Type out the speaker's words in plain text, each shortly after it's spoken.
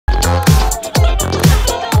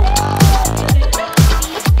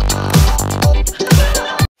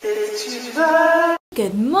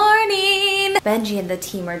Good morning! Benji and the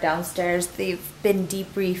team are downstairs. They've been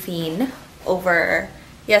debriefing over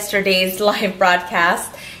yesterday's live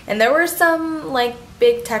broadcast, and there were some like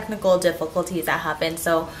big technical difficulties that happened,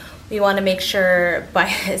 so we want to make sure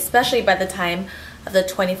especially by the time of the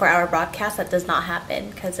 24-hour broadcast that does not happen,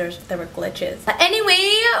 because there were glitches. But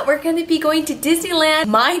anyway, we're going to be going to Disneyland.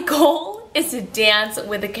 My goal is to dance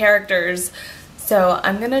with the characters, so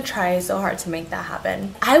I'm gonna try so hard to make that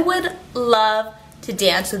happen. I would love to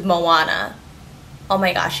dance with Moana. Oh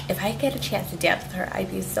my gosh, if I get a chance to dance with her,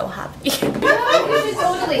 I'd be so happy. We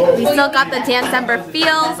still got the Dancember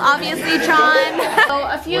feels, obviously, John. So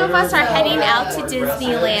a few of us are heading out to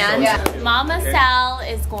Disneyland. Mama Sal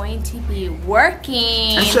is going to be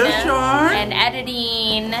working and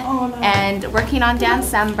editing and working on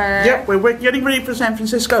Dancember. Yep, we're getting ready for San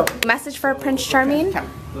Francisco. Message for Prince Charming?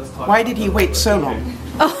 Why did he wait so long?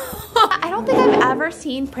 I don't think I've ever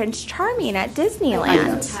seen Prince Charming at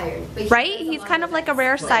Disneyland. Right? He's kind of like a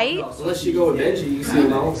rare sight. Unless you go with Benji, you see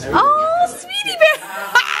him all. Oh, sweetie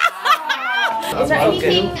bear! Is there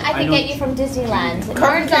anything I can get you from Disneyland?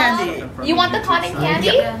 Cotton candy. You want the cotton candy?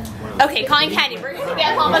 Yeah. Okay, cotton candy. We're gonna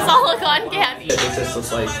get Mama Sala cotton candy. It just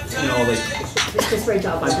looks like, you know, like it's just for a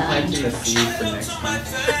job. I'm planting a seed for next time.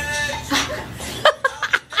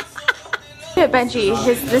 Look at Benji.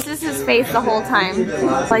 This is his face the whole time.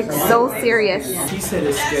 Like, so serious. He said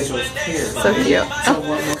his schedule's clear. So cute.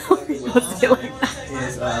 Let's do like that.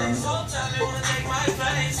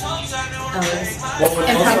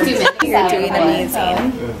 You're doing amazing.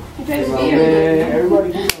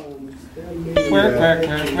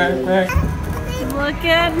 Look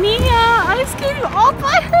at Mia, ice skating all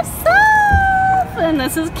by herself. And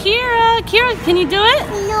this is Kira. Kira, can you do it?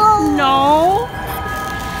 No. No.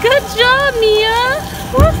 Good job, Mia.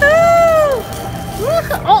 Woohoo!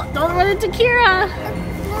 Oh, don't run into Kira.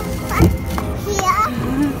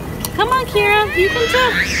 Come on, Kira, you can do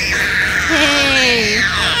it. Hey.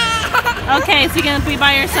 Okay, so you're gonna be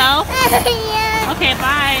by yourself? Yeah. Okay,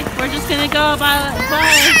 bye. We're just gonna go bye.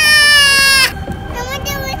 Bye.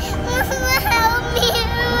 Help me.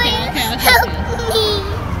 Okay. Help me.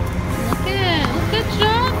 Look at, good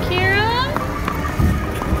job, Kira.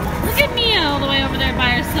 Look at Mia all the way over there by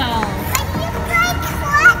herself.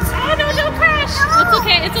 Oh no, don't crash.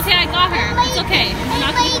 It's okay, I got her. It's okay. You're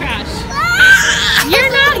not gonna crash.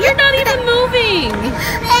 You're not even moving.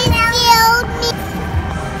 Help me.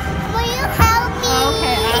 Will you help me?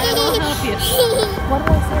 Okay, I will help you. What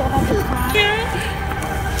do I say about the crash?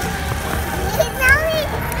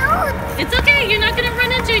 It's okay, you're not gonna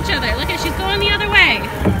run into each other. Look at, she's going the other way.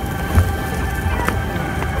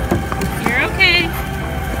 You're okay.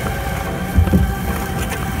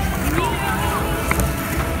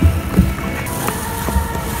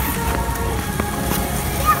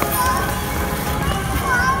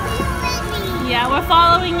 Yeah, we're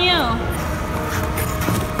following you.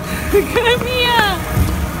 Good, Mia.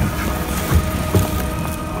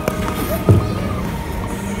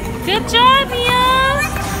 Good job, Mia.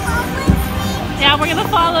 Yeah, we're gonna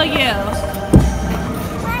follow you.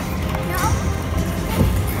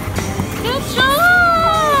 Good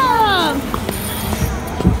job.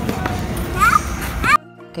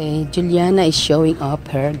 Okay, Juliana is showing off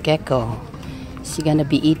her gecko. She's gonna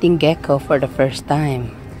be eating gecko for the first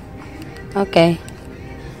time. Okay,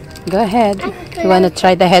 go ahead. You wanna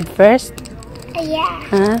try the head first? Yeah.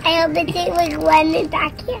 Huh? I hope it was Gwen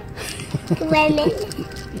back here. Gwen.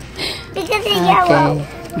 Because it's yellow. Okay,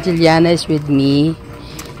 Juliana is with me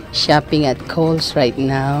shopping at Kohl's right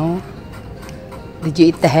now. Did you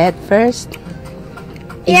eat the head first?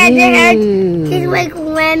 Yeah, the head Ew. tastes like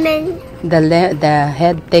lemon. The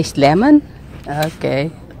head tastes lemon? Okay.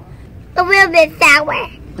 A little bit sour.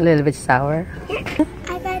 A little bit sour. I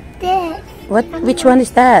got this. What? Which one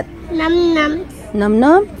is that? Num num. Num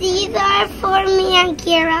num? These are for me and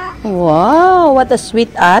Kira. Wow, what a sweet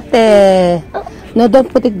ate. No, don't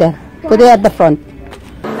put it there. Put it at the front.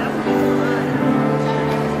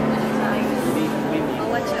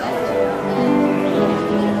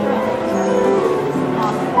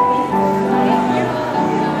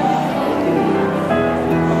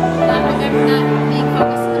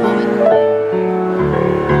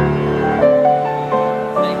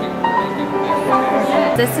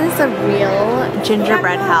 This is a real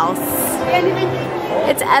gingerbread house.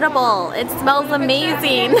 It's edible. It smells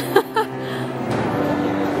amazing.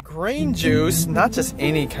 Green juice, not just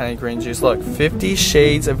any kind of green juice. Look, 50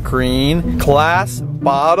 shades of green, glass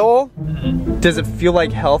bottle. Does it feel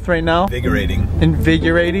like health right now? Invigorating.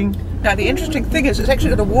 Invigorating? Now the interesting thing is, it's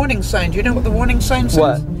actually got a warning sign. Do you know what the warning sign says?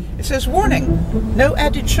 What? It says, warning, no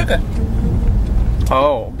added sugar.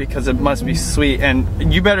 Oh, because it must be sweet.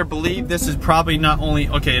 And you better believe this is probably not only,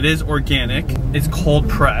 okay, it is organic, it's cold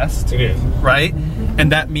pressed. It is. Right? And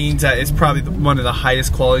that means that it's probably one of the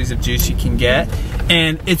highest qualities of juice you can get.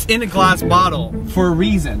 And it's in a glass bottle for a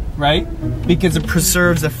reason, right? Because it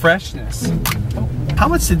preserves the freshness. How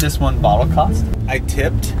much did this one bottle cost? I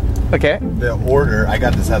tipped. Okay. The order, I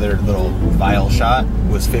got this other little vial shot,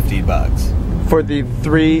 was $50. For the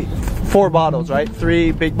 4 bottles, right?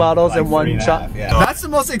 3 big bottles Like and 1 shot. half, yeah. That's the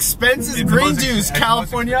most expensive It's the green most juice,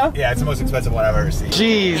 California. Yeah, it's the most expensive one I've ever seen.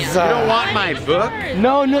 Jeez. You don't want my book?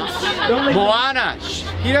 No, no. Moana,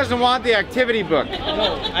 he doesn't want the activity book.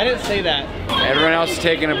 No, I didn't say that. Everyone else is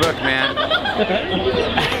taking a book, man.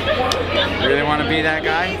 You really want to be that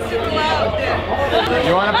guy?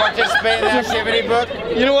 You want to participate in the activity book?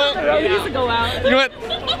 You know what? He needs to go out. You know what?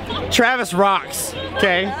 Travis rocks,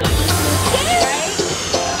 okay?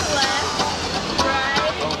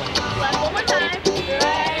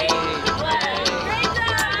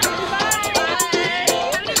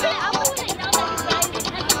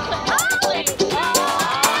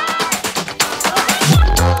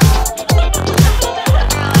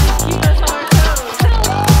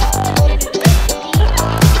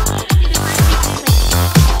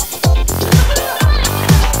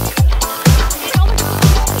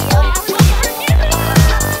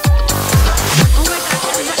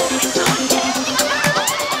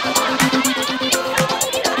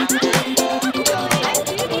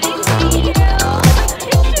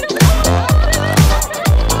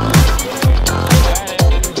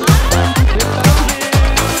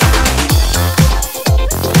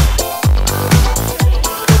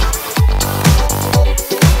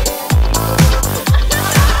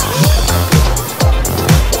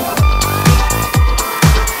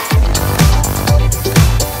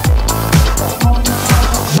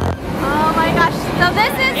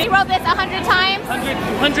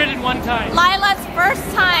 Lila's first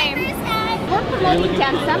time. We're promoting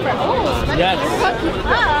Dancember. Oh, let's hook you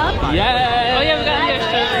up. Yes. Oh yeah, we got it.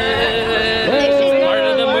 Part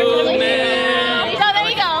of the movement. So there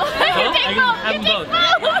you go. You take both. You take both.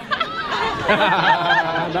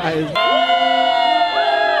 Nice.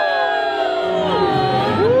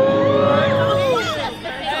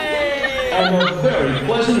 And a very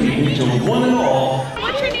pleasant evening to one and all.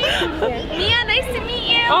 What's your name? Mia, nice to meet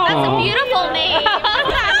you. That's a beautiful name.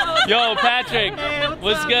 Yo, Patrick,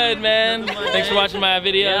 what's good, man? Thanks for watching my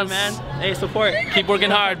videos. Yeah, man. Hey, support. Keep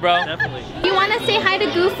working hard, bro. Definitely. You want to say hi to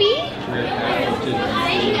Goofy?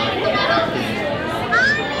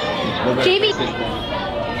 JB.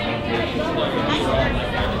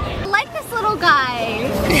 I like this little guy.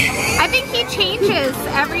 I think he changes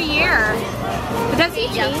every year. Does he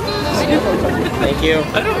change? Thank you.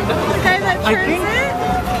 The guy that turns it?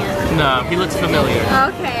 No, he looks familiar.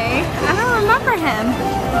 Okay. I don't remember him.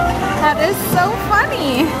 That is so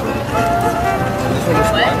funny.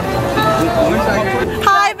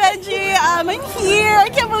 Hi, Benji. I'm here. I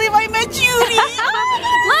can't believe I met Judy.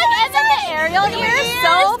 Look, isn't the Ariel here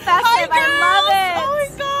so festive? I love it. Oh my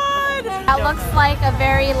god. That looks like a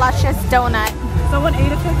very luscious donut. Someone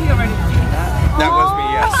ate a cookie already. That was me,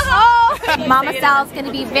 yes. Oh. Mama Sal's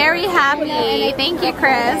gonna be very happy. Thank you,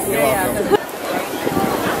 Chris.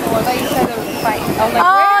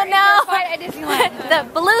 Oh no! The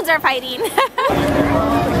balloons are fighting.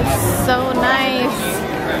 So nice.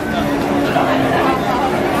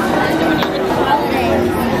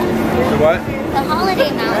 What? The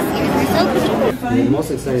holiday mouse here. They're so cute. The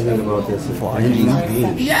most exciting thing about this is Benji's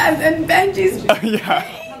beach. Yes, and Benji's. Yeah.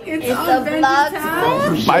 It's a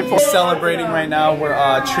vlog. My folks celebrating right now. We're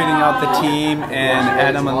treating out the team, and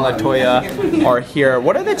Adam and LaToya are here.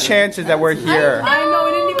 What are the chances that we're here? I know,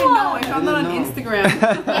 I didn't even know. I found that on Instagram. It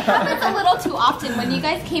happens a little too often. When you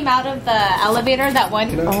guys came out of the elevator, that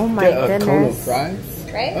one. Oh my goodness.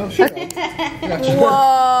 Right? Oh, sure.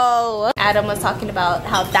 Whoa. Adam was talking about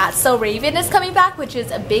how That's So Raven is coming back, which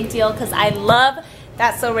is a big deal because I love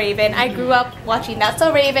That's So Raven. I grew up watching That's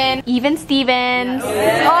So Raven. Even Stevens.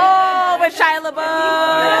 Oh, with Shia LaBeouf.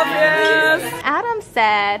 Yes. Adam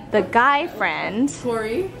said the guy friend.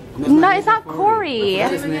 Corey. No, it's not Corey.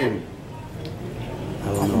 What's his name?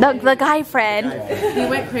 The guy friend. He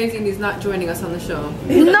went crazy and he's not joining us on the show.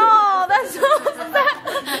 No, that's so sad.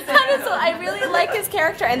 That is so, I really like his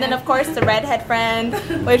character. And then of course the redhead friend,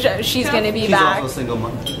 which she's gonna be back. She's also single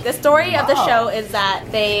mom. The story of the show is that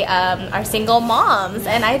they are single moms,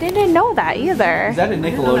 and I didn't know that either. Is that a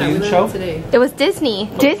Nickelodeon show? It was Disney.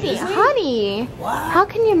 Disney, honey. Wow. How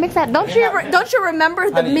can you mix that? Don't you remember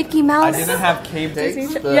the Honey, Mickey Mouse? I didn't have cave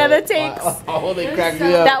tapes. Yeah, the tapes. Oh, they cracked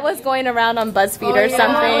me up. That was going around on BuzzFeed or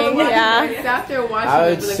something. Yeah. I sat there watching I it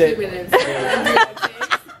would for like sit- 2 minutes.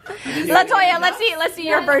 That's why. Yeah, let's see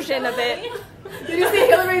your version of it. Did you see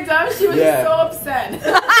Hillary Duff? She was so upset.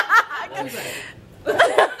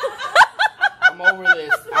 I'm over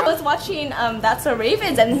this. I was watching That's So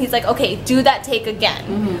Ravens, and he's like, okay, do that take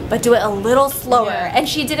again, but do it a little slower. And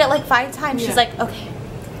she did it like 5 times. She's like, okay.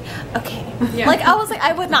 Like I was like,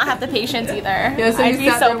 I would not have the patience either. Yeah, so I'd be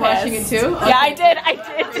so watching it too? Yeah, I did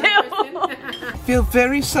too. I feel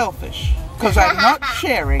very selfish because I'm not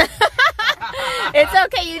sharing. It's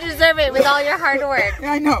okay, you deserve it with all your hard work.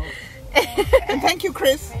 I know. And thank you,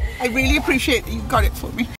 Chris. I really appreciate that you got it for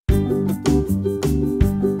me.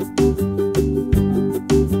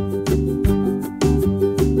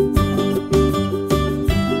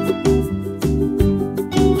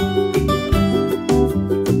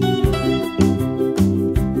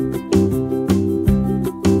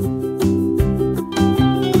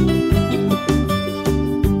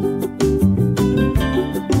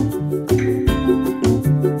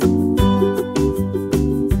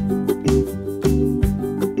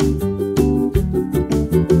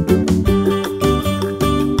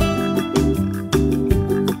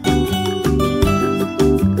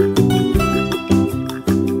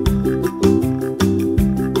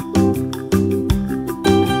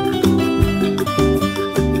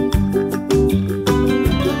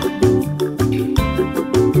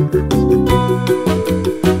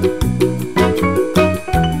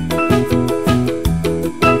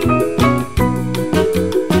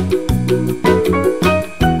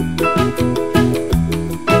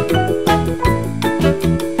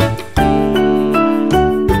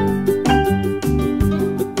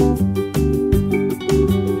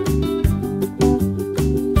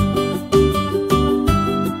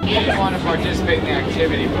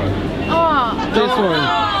 This one.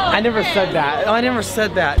 I never said that. Oh, I never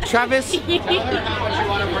said that. Travis? I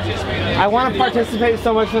want to participate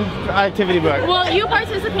so much in the activity book. Well, you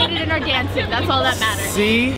participated in our dancing. That's all that matters. See?